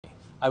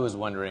I was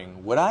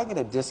wondering, would I get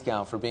a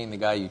discount for being the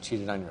guy you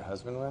cheated on your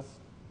husband with?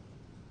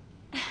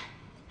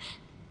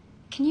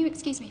 Can you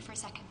excuse me for a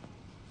second?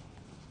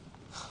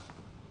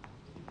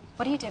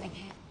 What are you doing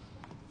here?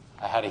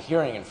 I had a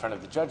hearing in front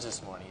of the judge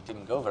this morning. It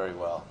didn't go very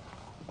well.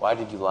 Why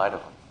did you lie to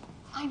him?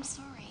 I'm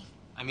sorry.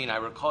 I mean, I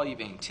recall you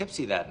being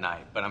tipsy that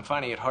night, but I'm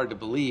finding it hard to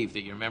believe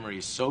that your memory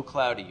is so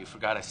cloudy you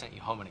forgot I sent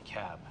you home in a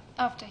cab.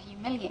 After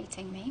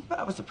humiliating me.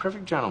 I was the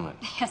perfect gentleman.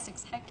 Yes,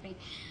 exactly.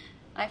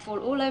 I fall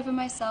all over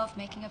myself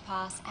making a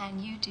pass,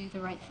 and you do the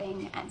right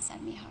thing and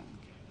send me home.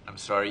 I'm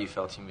sorry you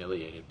felt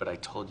humiliated, but I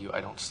told you I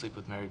don't sleep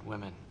with married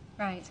women.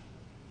 Right.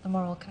 The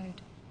moral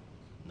code.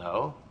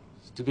 No,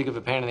 it's too big of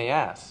a pain in the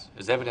ass,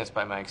 as evidenced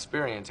by my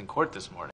experience in court this morning.